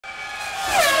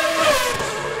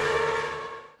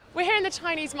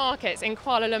Chinese markets in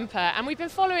Kuala Lumpur, and we've been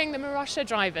following the Marussia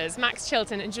drivers, Max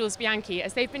Chilton and Jules Bianchi,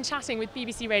 as they've been chatting with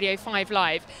BBC Radio 5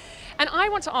 Live. And I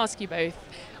want to ask you both,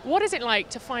 what is it like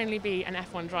to finally be an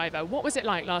F1 driver? What was it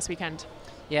like last weekend?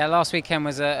 Yeah, last weekend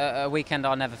was a weekend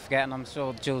I'll never forget, and I'm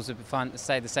sure Jules would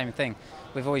say the same thing.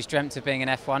 We've always dreamt of being an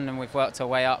F1 and we've worked our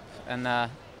way up, and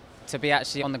to be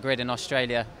actually on the grid in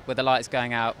Australia with the lights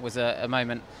going out was a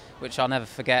moment which I'll never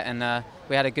forget, and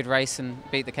we had a good race and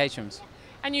beat the Caterhams.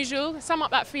 And you, Jules, sum up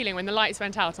that feeling when the lights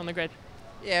went out on the grid.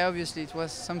 Yeah, obviously it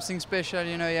was something special,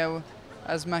 you know. Yeah,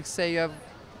 as Max said, you have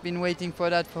been waiting for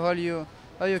that for all your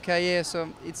career,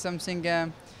 so it's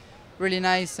something really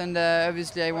nice, and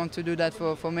obviously I want to do that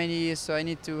for many years, so I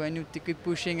need to keep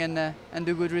pushing and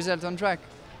do good results on track.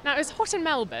 Now, it was hot in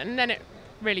Melbourne, then it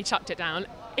really chucked it down.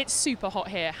 It's super hot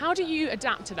here. How do you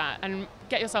adapt to that and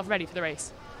get yourself ready for the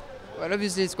race? Well,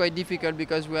 obviously it's quite difficult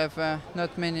because we have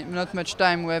not much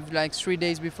time. We have like 3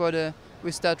 days before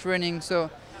we start running, so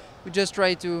we just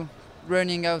try to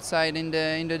running outside in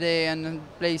the day and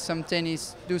play some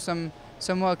tennis, do some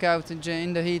workout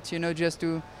in the heat, you know, just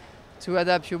to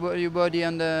adapt your body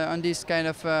on this kind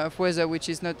of weather, which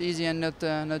is not easy and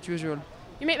not usual.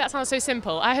 You make that sound so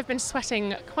simple. I have been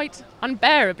sweating quite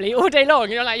unbearably all day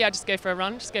long. You're like, yeah, just go for a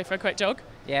run, just go for a quick jog.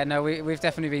 Yeah, no, we've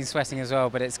definitely been sweating as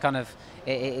well, but it's kind of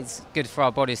it's good for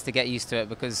our bodies to get used to it,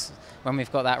 because when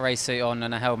we've got that race suit on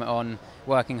and a helmet on,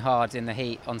 working hard in the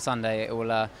heat on Sunday, it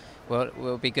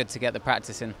will be good to get the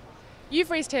practice in. You've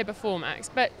raced here before, Max,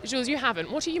 but Jules, you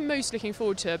haven't. What are you most looking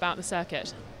forward to about the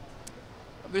circuit?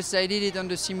 Obviously I did it on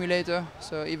the simulator,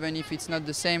 so even if it's not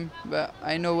the same, but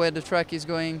I know where the track is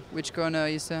going, which corner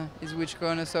is which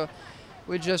corner, so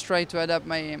we just try to adapt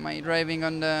my driving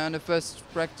on the first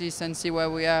practice and see where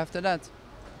we are after that.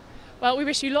 Well, we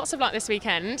wish you lots of luck this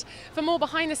weekend. For more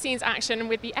behind the scenes action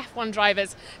with the F1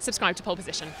 drivers, subscribe to Pole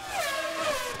Position.